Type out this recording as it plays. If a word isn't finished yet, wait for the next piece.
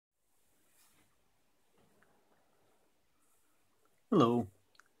Hello,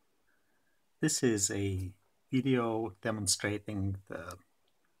 this is a video demonstrating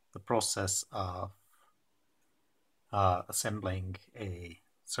the process of assembling a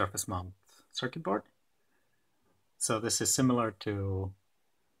surface mount circuit board. So this is similar to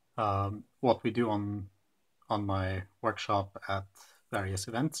what we do on my workshop at various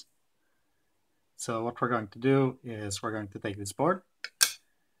events. So what we're going to do is we're going to take this board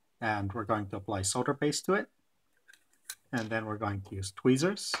and we're going to apply solder paste to it, and then we're going to use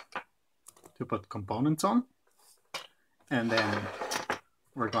tweezers to put components on, and then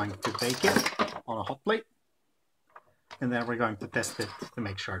we're going to bake it on a hot plate, and then we're going to test it to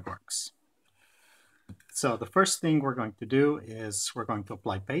make sure it works. So the first thing we're going to do is we're going to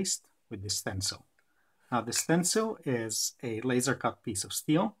apply paste with this stencil. Now this stencil is a laser cut piece of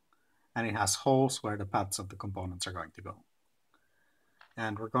steel, and it has holes where the pads of the components are going to go.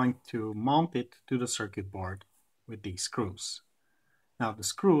 And we're going to mount it to the circuit board with these screws. Now the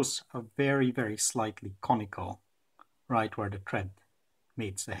screws are very, very slightly conical, right where the thread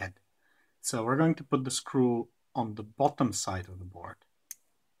meets the head. So we're going to put the screw on the bottom side of the board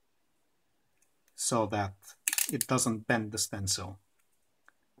so that it doesn't bend the stencil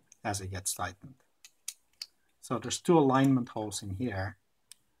as it gets tightened. So there's two alignment holes in here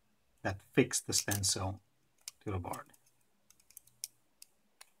that fix the stencil to the board.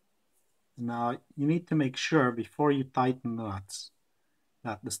 Now you need to make sure before you tighten the nuts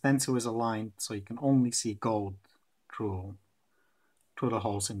that the stencil is aligned so you can only see gold through the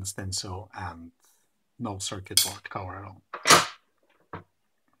holes in the stencil and no circuit board cover at all.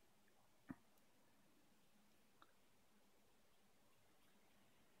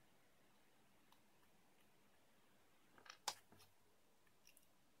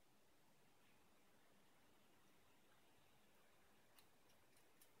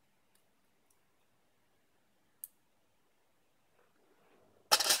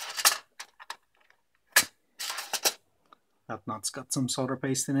 That nut's got some solder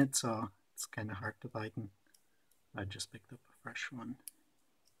paste in it, so it's kind of hard to tighten. I just picked up a fresh one.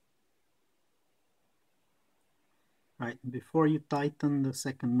 Right, before you tighten the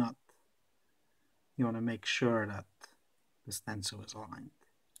second nut, you want to make sure that the stencil is aligned.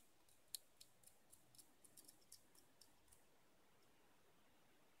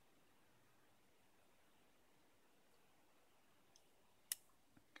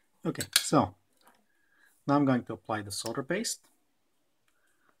 Okay, so now I'm going to apply the solder paste.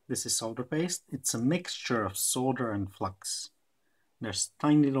 This is solder paste. It's a mixture of solder and flux. There's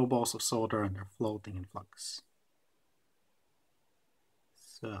tiny little balls of solder and they're floating in flux.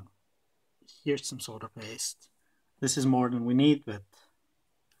 So here's some solder paste. This is more than we need, but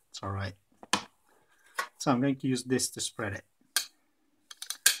it's alright. So I'm going to use this to spread it.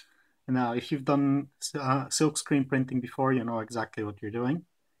 And now if you've done silk screen printing before, you know exactly what you're doing.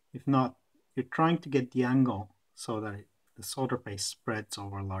 If not, you're trying to get the angle so that the solder paste spreads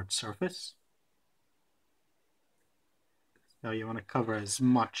over a large surface. So you want to cover as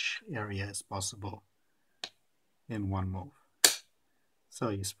much area as possible in one move. So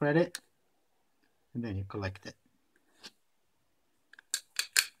you spread it and then you collect it.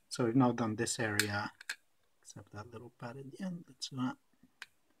 So we've now done this area, except that little pad at the end. Let's do that.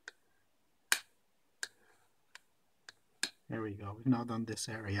 There we go. We've now done this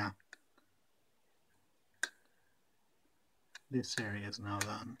area. This area is now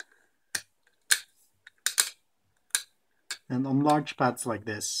done. And on large pads like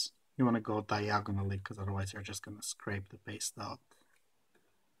this, you want to go diagonally because otherwise you're just going to scrape the paste out.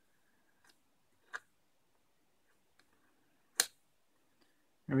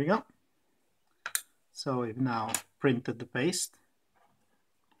 There we go. So we've now printed the paste.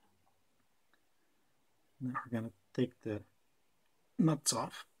 Now we're going to take the nuts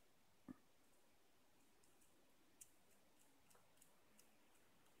off.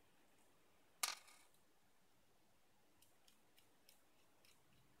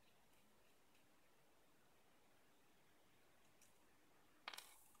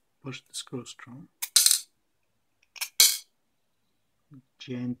 Push the screws through.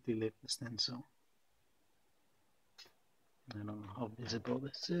 Gently lift the stencil. I don't know how visible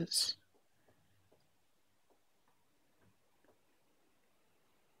this is.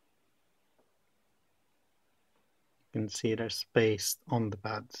 You can see there's space on the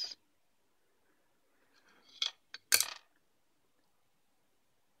pads.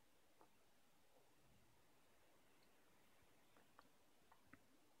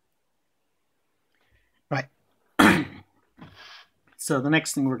 Right. So the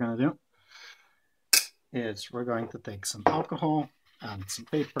next thing we're going to do is we're going to take some alcohol and some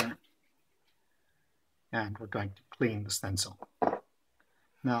paper and we're going to clean the stencil.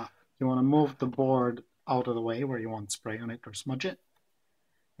 Now, you want to move the board out of the way where you want spray on it or smudge it.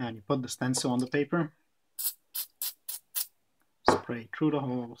 And you put the stencil on the paper, spray through the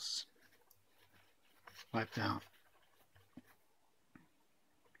holes, wipe down,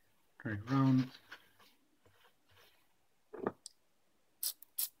 turn it around,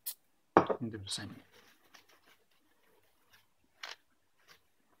 and do the same.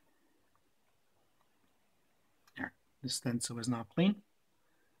 There, the stencil is now clean,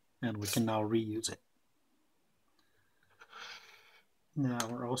 and we can now reuse it. Now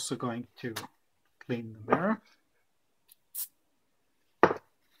we're also going to clean the mirror.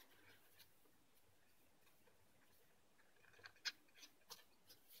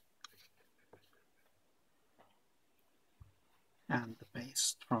 And the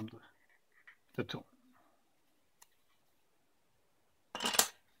paste from the tool.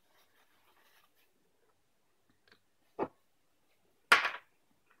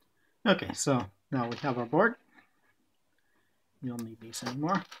 Okay, so now we have our board. We don't need these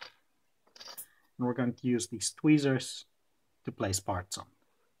anymore. And we're going to use these tweezers to place parts on.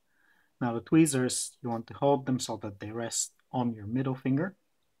 Now the tweezers, you want to hold them so that they rest on your middle finger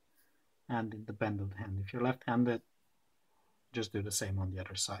and in the bend of the hand. If you're left-handed, just do the same on the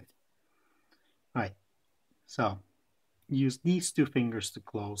other side. Right, so use these two fingers to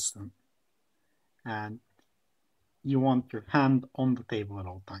close them. And you want your hand on the table at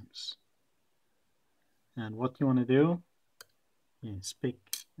all times. And what you want to do is pick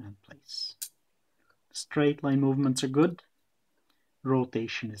and place. Straight line movements are good.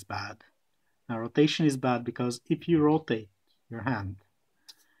 Rotation is bad. Now rotation is bad because if you rotate your hand,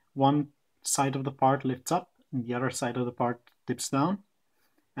 one side of the part lifts up and the other side of the part dips down,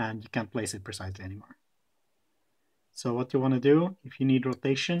 and you can't place it precisely anymore. So what you want to do, if you need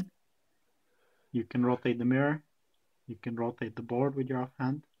rotation, you can rotate the mirror, you can rotate the board with your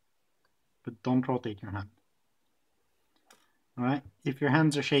offhand, but don't rotate your hand. Alright, if your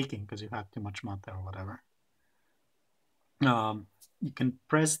hands are shaking because you've had too much mate or whatever, you can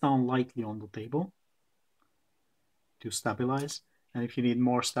press down lightly on the table to stabilize, and if you need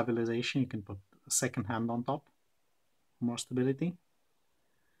more stabilization, you can put a second hand on top, more stability.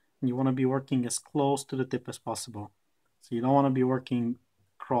 And you want to be working as close to the tip as possible. So you don't want to be working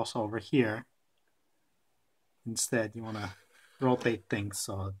cross over here. Instead, you want to rotate things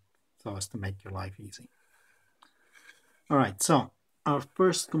so as to make your life easy. Alright, so our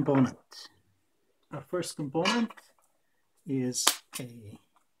first component. Our first component is a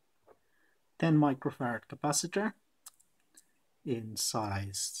 10 microfarad capacitor in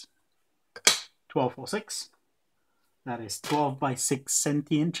size 1206. That is 12 by 6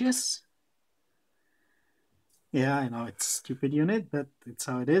 centi-inches. Yeah, I know it's a stupid unit, but it's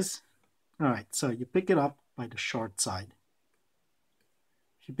how it is. Alright, so you pick it up by the short side.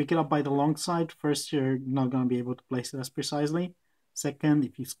 If you pick it up by the long side, first you're not going to be able to place it as precisely. Second,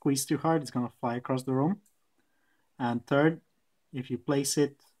 if you squeeze too hard, it's going to fly across the room. And third, if you place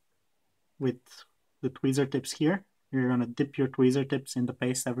it with the tweezer tips here, you're going to dip your tweezer tips in the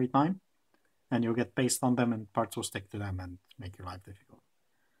paste every time, and you'll get paste on them and parts will stick to them and make your life difficult.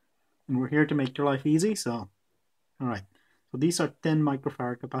 And we're here to make your life easy, so alright. So these are 10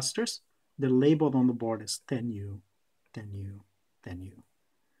 microfarad capacitors. They're labeled on the board as 10U, 10U, 10U.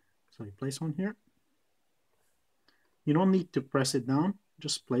 So you place one here. You don't need to press it down,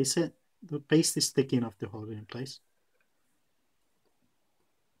 just place it. The paste is sticky enough to hold it in place.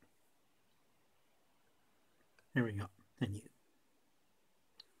 There we go, 10U.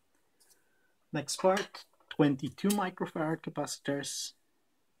 Next part, 22 microfarad capacitors.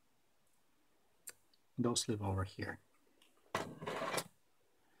 Those live over here.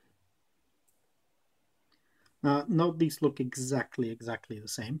 Now, note these look exactly the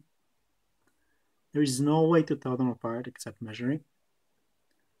same. There is no way to tell them apart except measuring.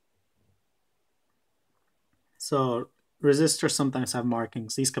 So resistors sometimes have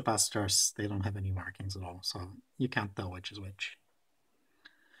markings. These capacitors, they don't have any markings at all, so you can't tell which is which.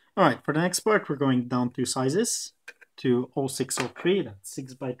 Alright, for the next part, we're going down 2 sizes to 0603, that's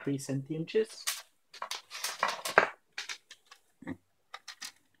 6 by 3 centi-inches.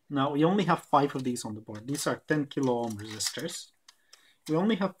 Now, we only have 5 of these on the board. These are 10 kilo ohm resistors. We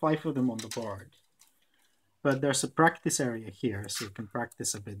only have 5 of them on the board. But there's a practice area here, so you can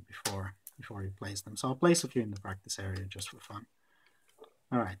practice a bit before you place them. So I'll place a few in the practice area just for fun.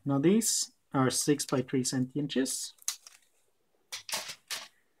 Alright, now these are 6 by 3 centi-inches.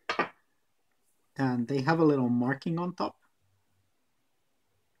 And they have a little marking on top.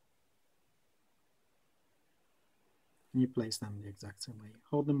 And you place them the exact same way.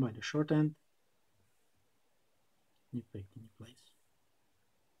 Hold them by the short end. You pick and you place.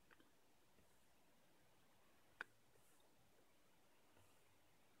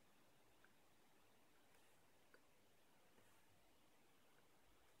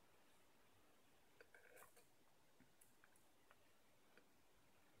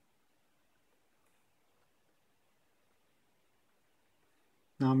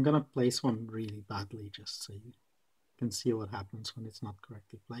 Now I'm gonna place one really badly just so you can see what happens when it's not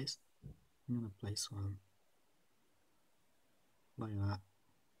correctly placed. I'm gonna place one like that.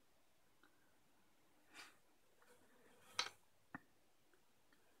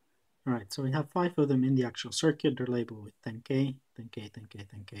 Alright, so we have 5 of them in the actual circuit. They're labeled with 10K, 10K, 10K,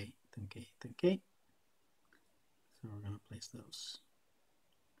 10K, 10K, 10K. So we're going to place those.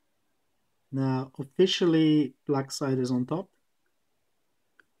 Now, officially, black side is on top,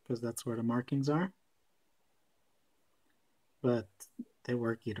 because that's where the markings are. But they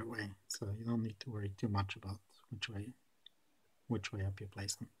work either way, so you don't need to worry too much about which way up you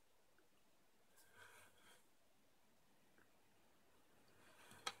place them.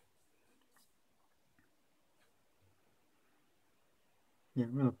 Yeah,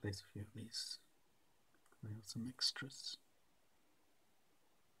 I'm going to place a few of these. I have some extras.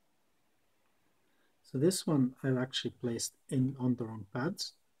 So this one I've actually placed on the wrong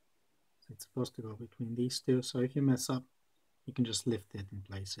pads. So it's supposed to go between these two. So if you mess up, you can just lift it and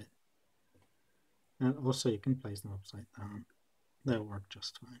place it. And also you can place them upside down. They'll work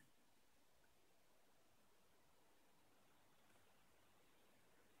just fine.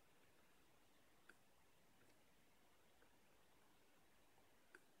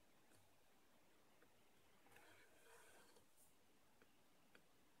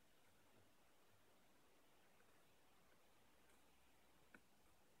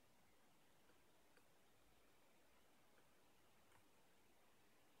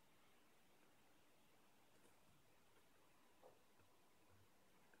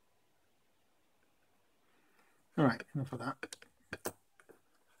 All right, enough of that.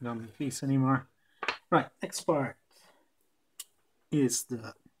 Don't need these anymore. Right, next part is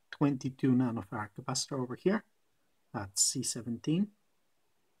the 22 nanofarad capacitor over here. That's C17.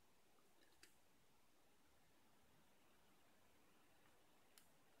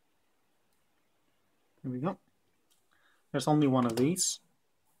 There we go. There's only one of these.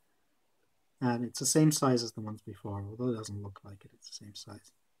 And it's the same size as the ones before, although it doesn't look like it. It's the same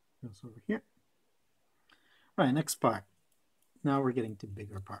size. Goes over here. Right, next part. Now we're getting to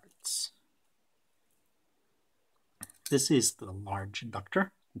bigger parts. This is the large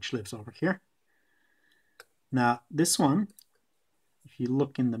inductor, which lives over here. Now, this one, if you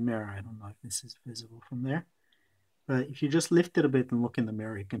look in the mirror, I don't know if this is visible from there, but if you just lift it a bit and look in the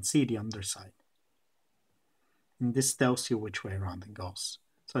mirror, you can see the underside. And this tells you which way around it goes.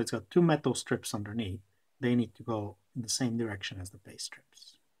 So it's got 2 metal strips underneath. They need to go in the same direction as the base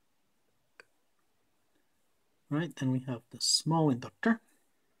strips. All right, then we have the small inductor.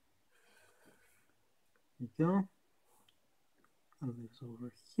 There we go. That lives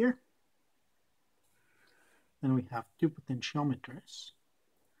over here. Then we have 2 potentiometers.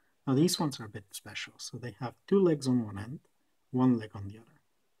 Now these ones are a bit special. So they have 2 legs on one end, 1 leg on the other.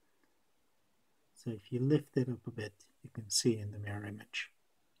 So if you lift it up a bit, you can see in the mirror image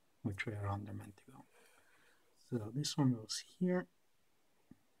which way around they're meant to go. So this one goes here.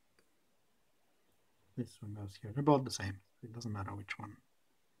 This one goes here. They're both the same. It doesn't matter which one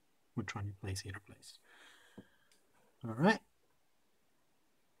you place, either place. All right.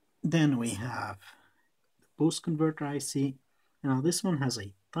 Then we have the boost converter IC. Now this one has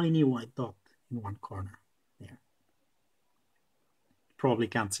a tiny white dot in one corner there. Probably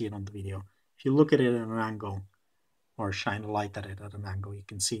can't see it on the video. If you look at it at an angle or shine a light at it at an angle, you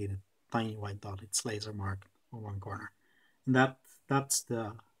can see the tiny white dot. It's laser marked on one corner. And that's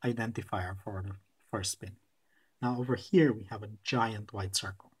the identifier for the first spin. Now over here we have a giant white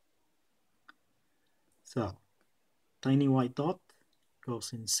circle. So tiny white dot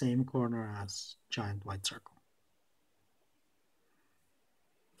goes in the same corner as giant white circle.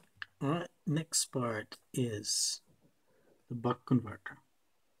 All right, next part is the buck converter.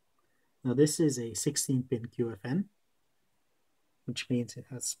 Now this is a 16-pin QFN, which means it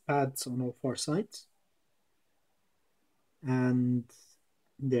has pads on all 4 sides. And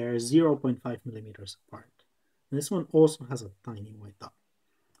they're 0.5 millimeters apart. And this one also has a tiny white dot.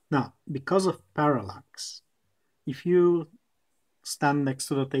 Now, because of parallax, if you stand next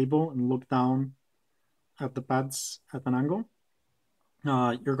to the table and look down at the pads at an angle,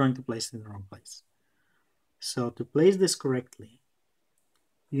 you're going to place it in the wrong place. So to place this correctly,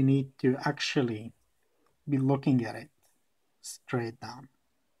 you need to actually be looking at it straight down.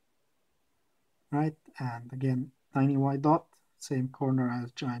 Right? And again, tiny white dot, same corner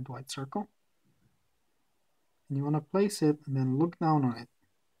as giant white circle. And you want to place it and then look down on it.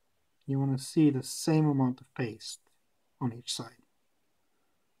 You want to see the same amount of paste on each side.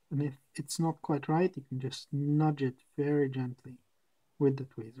 And if it's not quite right, you can just nudge it very gently with the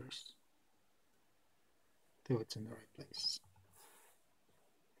tweezers till it's in the right place.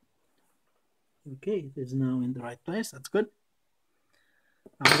 Okay, it is now in the right place. That's good.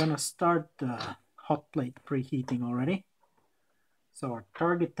 I'm gonna start the hot plate preheating already. So our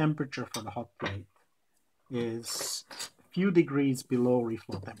target temperature for the hot plate is a few degrees below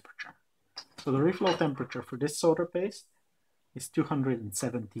reflow temperature. So the reflow temperature for this solder paste is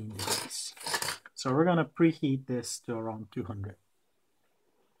 217 degrees. So we're gonna preheat this to around 200.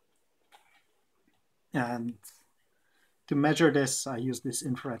 And to measure this, I use this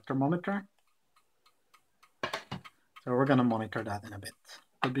infrared thermometer. So we're gonna monitor that in a bit.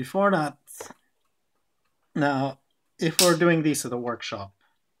 But before that, now, if we're doing these at a workshop,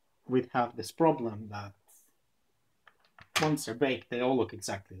 we'd have this problem that once they're baked, they all look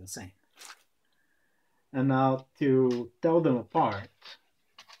exactly the same. And now to tell them apart,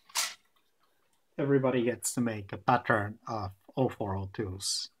 everybody gets to make a pattern of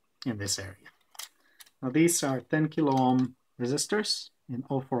 0402s in this area. Now these are 10 kilo ohm resistors in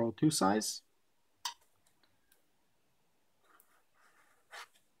 0402 size.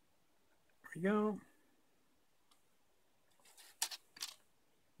 There we go.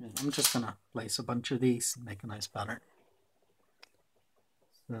 And I'm just gonna place a bunch of these and make a nice pattern.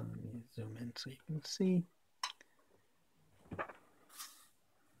 So let me zoom in so you can see.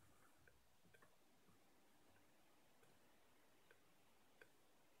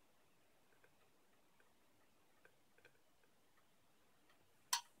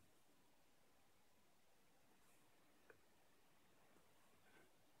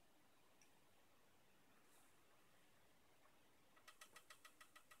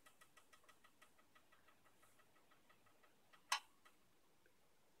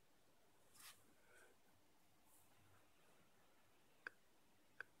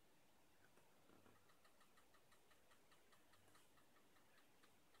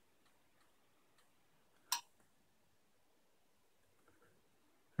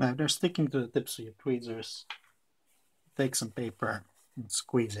 Now if they're sticking to the tips of your tweezers, take some paper and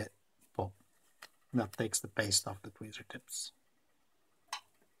squeeze it. Pop. That takes the paste off the tweezer tips.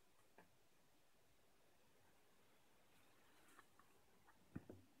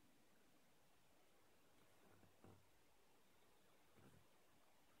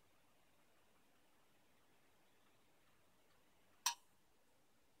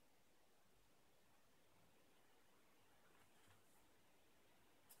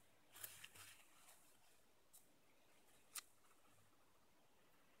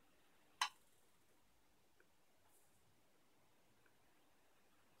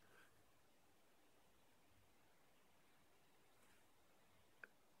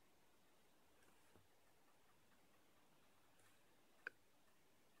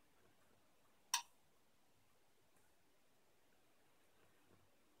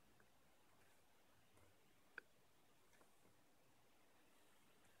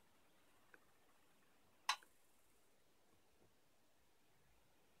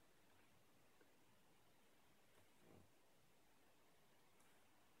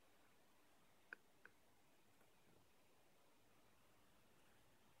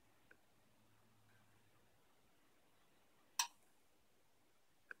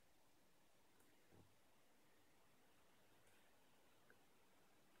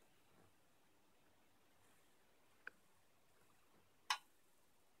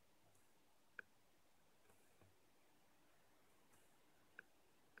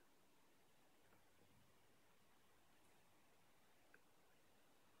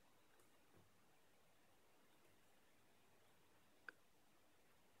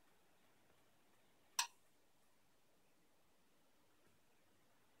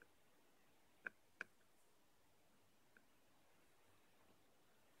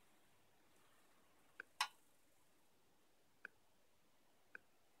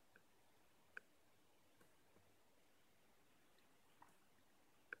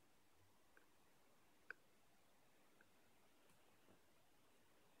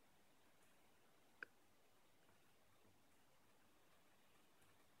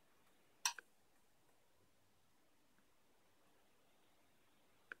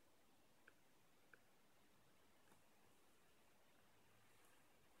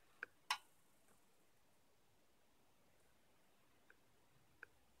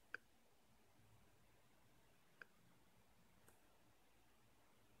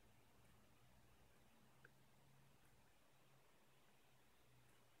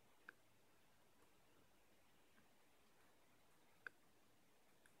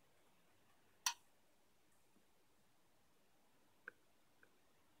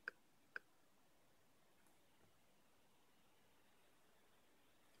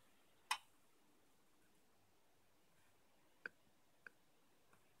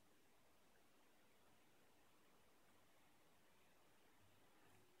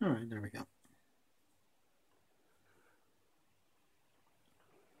 All right, there we go.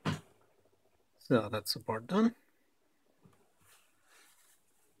 So that's the board done.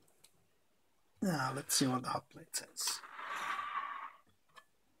 Now let's see what the hot plate says.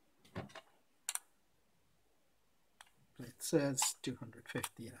 It says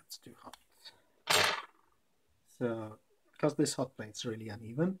 250, that's too hot. So because this hot plate is really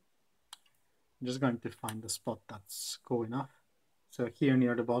uneven, I'm just going to find the spot that's cool enough. So here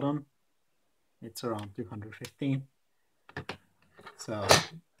near the bottom, it's around 215. So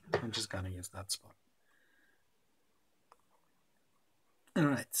I'm just gonna use that spot.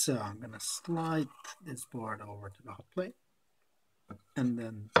 Alright, so I'm gonna slide this board over to the hot plate and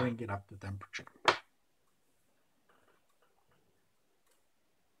then bring it up to temperature.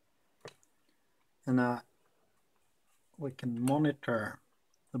 And we can monitor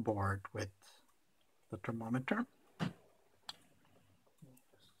the board with the thermometer. Just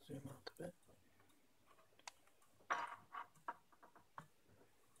zoom out a bit.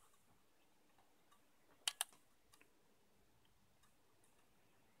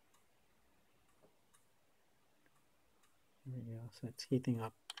 There we go, so it's heating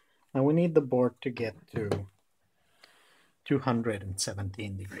up. Now we need the board to get to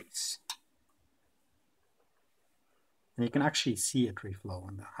 217 degrees. And you can actually see it reflow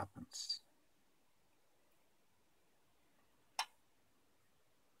when that happens.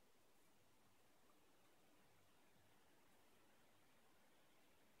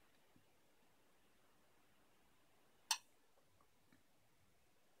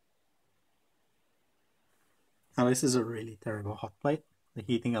 Now this is a really terrible hot plate. The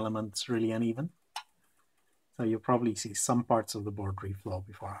heating element's really uneven. So you'll probably see some parts of the board reflow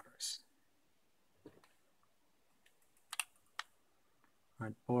before others.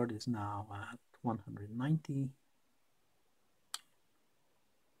 Our board is now at 190.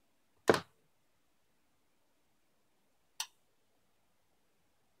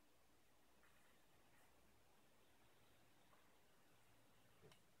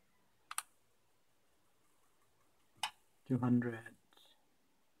 $200.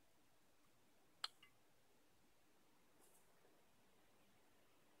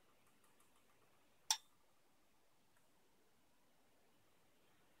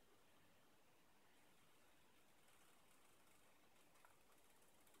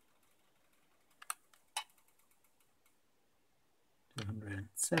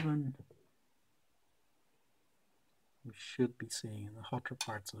 $207. We should be seeing the hotter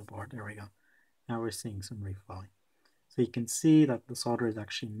parts of the board. There we go. Now we're seeing some reflowing. So you can see that the solder is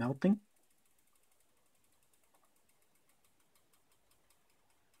actually melting.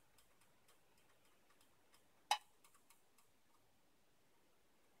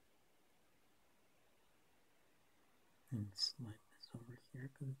 And slide this over here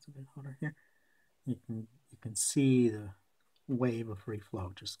because it's a bit hotter here. You can see the wave of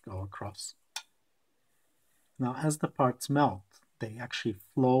reflow just go across. Now, as the parts melt, they actually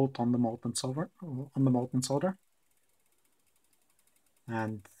float on the molten solder.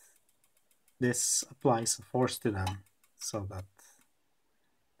 And this applies a force to them so that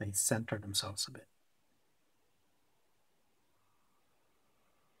they center themselves a bit.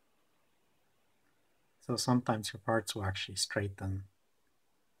 So sometimes your parts will actually straighten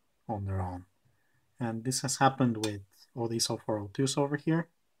on their own. And this has happened with all these 0402s over here.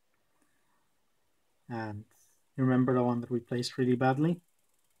 And you remember the one that we placed really badly?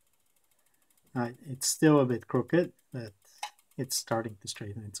 It's still a bit crooked, but it's starting to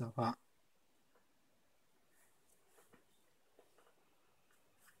straighten itself out.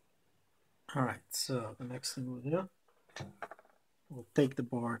 Alright, so the next thing we'll do, we'll take the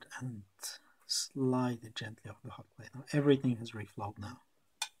board and slide it gently off the hot plate. Now everything has reflowed now.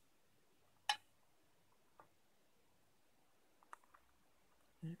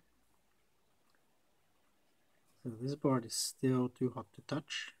 Okay. So this board is still too hot to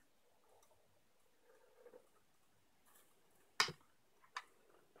touch.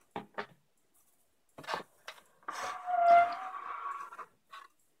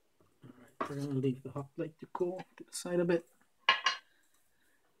 We're going to leave the hot plate to cool to the side a bit.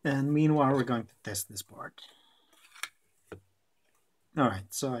 And meanwhile, we're going to test this board. Alright,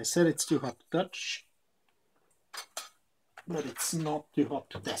 so I said it's too hot to touch, but it's not too hot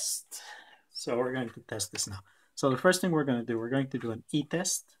to test. So we're going to test this now. So the first thing we're going to do, we're going to do an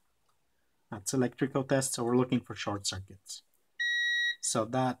E-test. That's electrical test, so we're looking for short circuits. So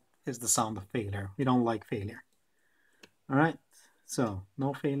that is the sound of failure. We don't like failure. Alright, so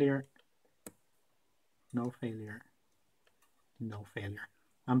no failure. No failure, no failure.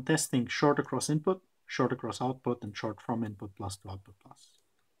 I'm testing short across input, short across output, and short from input plus to output plus.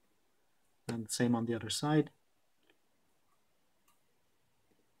 And same on the other side.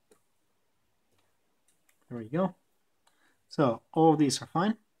 There we go. So all of these are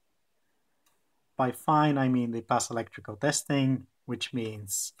fine. By fine, I mean they pass electrical testing, which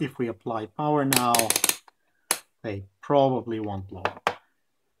means if we apply power now, they probably won't blow up.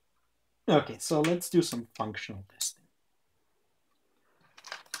 Okay, so let's do some functional testing.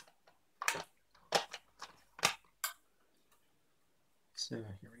 So here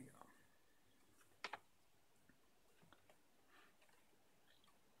we go.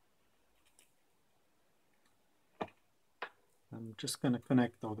 I'm just going to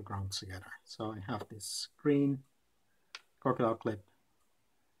connect all the grounds together. So I have this green crocodile clip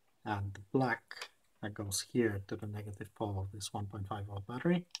and the black that goes here to the negative pole of this 1.5 volt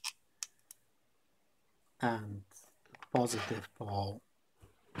battery. And the positive pole,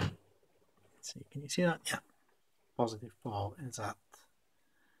 let's see, can you see that? Yeah. Positive pole is at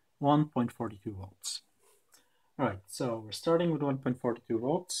 1.42 volts. All right, so we're starting with 1.42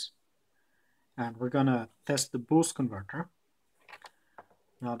 volts and we're gonna test the boost converter.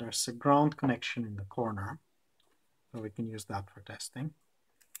 Now there's a ground connection in the corner, so we can use that for testing.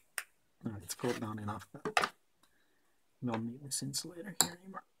 All right, it's cooled down enough that we don't need this insulator here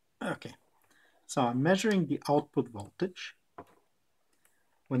anymore. Okay, so I'm measuring the output voltage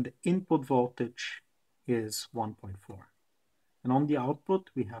when the input voltage is 1.4. And on the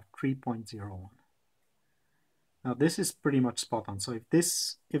output, we have 3.01. Now this is pretty much spot on. So if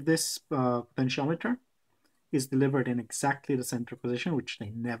this potentiometer is delivered in exactly the center position, which they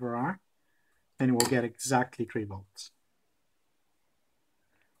never are, then we'll get exactly 3 volts.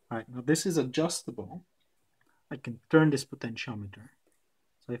 All right, now this is adjustable. I can turn this potentiometer.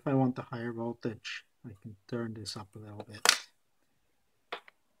 So if I want a higher voltage, I can turn this up a little bit.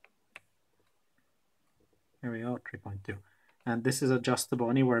 There we go, 3.2. And this is adjustable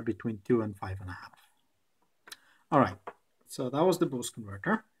anywhere between 2 and 5.5. All right, so that was the boost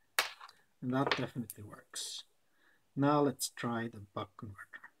converter, and that definitely works. Now let's try the buck converter.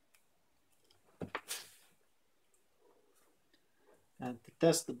 And to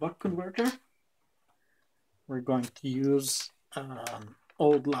test the buck converter, we're going to use an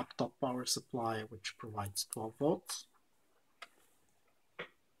old laptop power supply which provides 12 volts.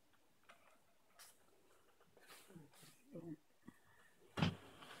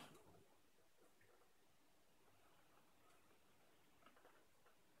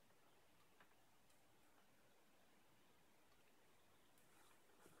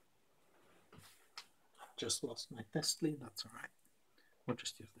 Just lost my test lead, that's all right. We'll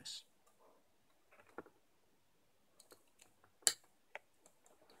just use this.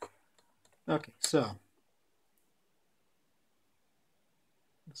 Okay, so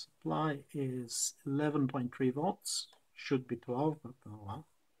the supply is 11.3 volts, should be 12, but oh well.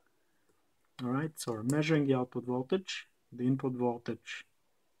 All right, so we're measuring the output voltage, the input voltage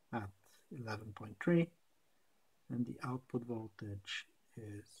at 11.3, and the output voltage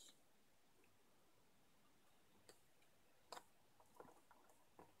is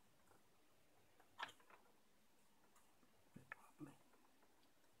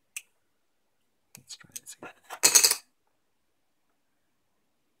let's try this again.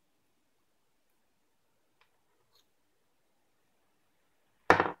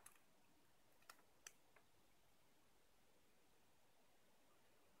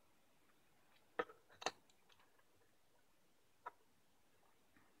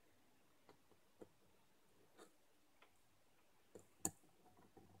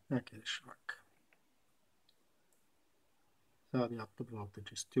 Okay, this should work. So the output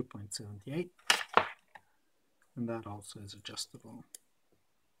voltage is 2.78, and that also is adjustable.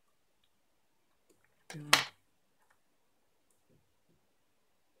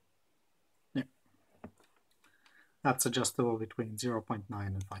 Yeah. That's adjustable between 0.9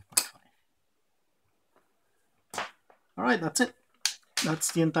 and 5.5. All right, that's it.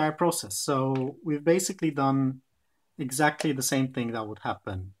 That's the entire process. So we've basically done exactly the same thing that would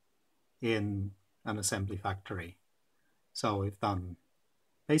happen in an assembly factory. So we've done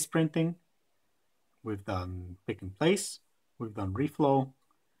base printing, we've done pick and place, we've done reflow,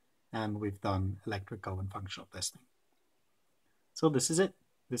 and we've done electrical and functional testing. So this is it.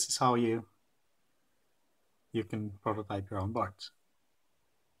 This is how you can prototype your own boards.